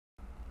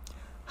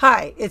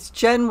Hi, it's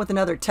Jen with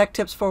another Tech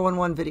Tips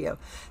 411 video.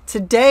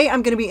 Today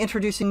I'm going to be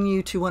introducing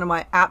you to one of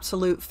my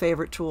absolute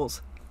favorite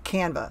tools,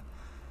 Canva.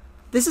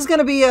 This is going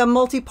to be a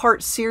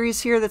multi-part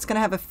series here that's going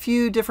to have a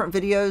few different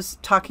videos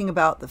talking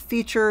about the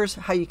features,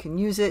 how you can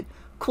use it,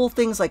 cool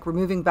things like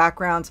removing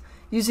backgrounds,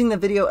 using the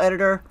video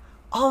editor,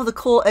 all of the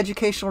cool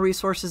educational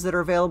resources that are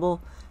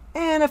available,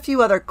 and a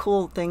few other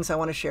cool things I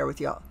want to share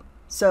with y'all.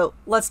 So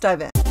let's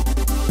dive in.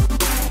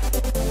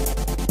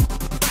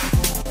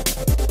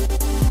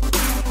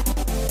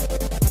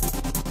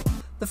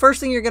 The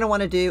first thing you're going to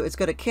want to do is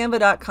go to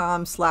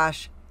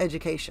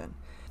canva.com/education.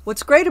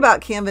 What's great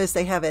about Canva is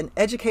they have an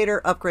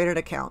educator upgraded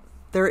account.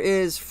 There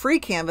is free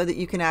Canva that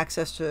you can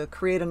access to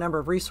create a number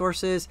of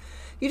resources.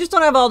 You just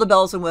don't have all the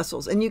bells and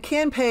whistles, and you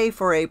can pay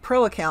for a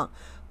pro account,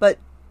 but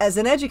as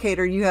an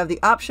educator, you have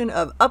the option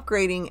of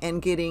upgrading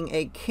and getting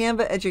a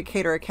Canva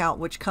educator account,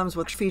 which comes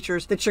with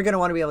features that you're going to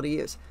want to be able to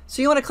use.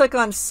 So you want to click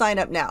on sign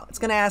up now. It's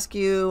going to ask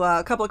you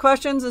a couple of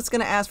questions. It's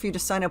going to ask for you to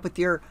sign up with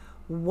your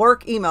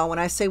work email. When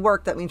I say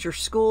work, that means your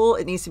school.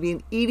 It needs to be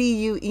an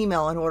EDU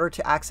email in order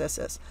to access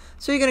this.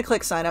 So you're going to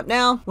click sign up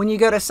now. When you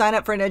go to sign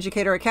up for an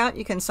educator account,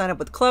 you can sign up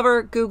with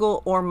Clever,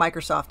 Google, or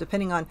Microsoft,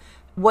 depending on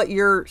what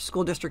your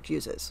school district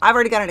uses. I've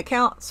already got an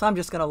account, so I'm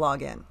just going to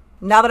log in.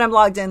 Now that I'm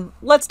logged in,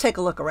 let's take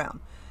a look around.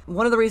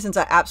 One of the reasons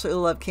I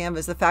absolutely love Canva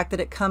is the fact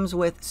that it comes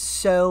with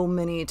so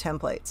many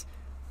templates,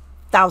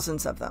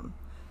 thousands of them.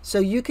 So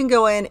you can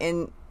go in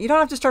and you don't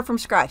have to start from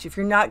scratch. If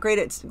you're not great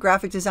at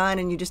graphic design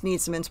and you just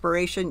need some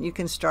inspiration, you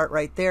can start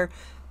right there,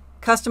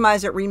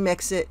 customize it,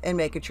 remix it, and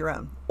make it your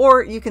own.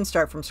 Or you can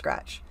start from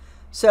scratch.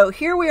 So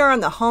here we are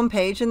on the home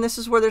page, and this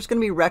is where there's going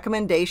to be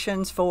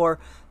recommendations for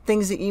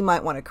things that you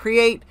might want to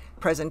create,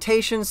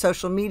 presentations,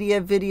 social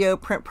media, video,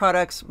 print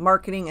products,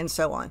 marketing, and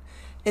so on.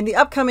 In the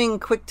upcoming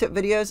quick tip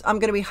videos, I'm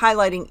going to be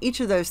highlighting each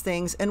of those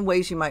things and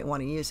ways you might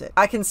want to use it.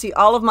 I can see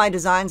all of my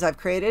designs I've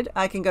created.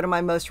 I can go to my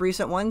most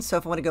recent ones. So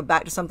if I want to go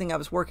back to something I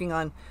was working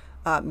on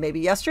maybe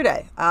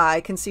yesterday,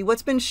 I can see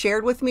what's been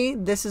shared with me.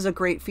 This is a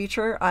great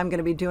feature. I'm going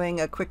to be doing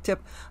a quick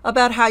tip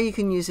about how you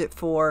can use it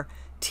for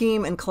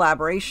team and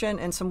collaboration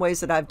and some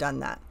ways that I've done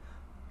that.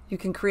 You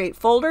can create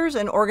folders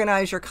and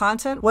organize your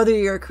content, whether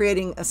you're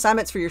creating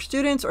assignments for your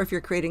students or if you're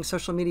creating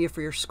social media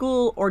for your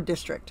school or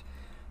district.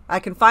 I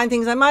can find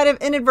things I might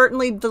have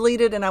inadvertently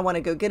deleted and I want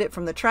to go get it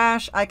from the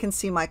trash. I can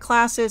see my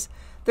classes.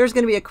 There's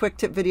going to be a quick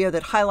tip video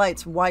that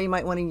highlights why you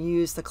might want to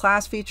use the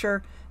class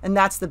feature, and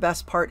that's the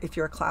best part if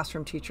you're a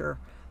classroom teacher.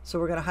 So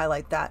we're going to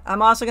highlight that.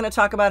 I'm also going to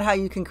talk about how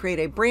you can create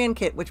a brand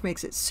kit, which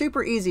makes it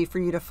super easy for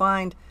you to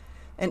find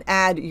and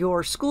add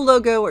your school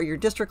logo or your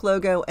district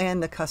logo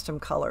and the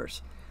custom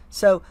colors.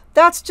 So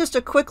that's just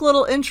a quick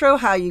little intro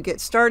how you get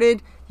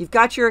started. You've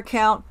got your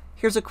account.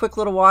 Here's a quick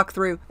little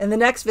walkthrough. In the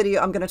next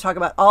video, I'm going to talk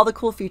about all the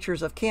cool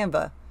features of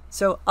Canva.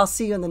 So I'll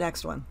see you in the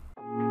next one.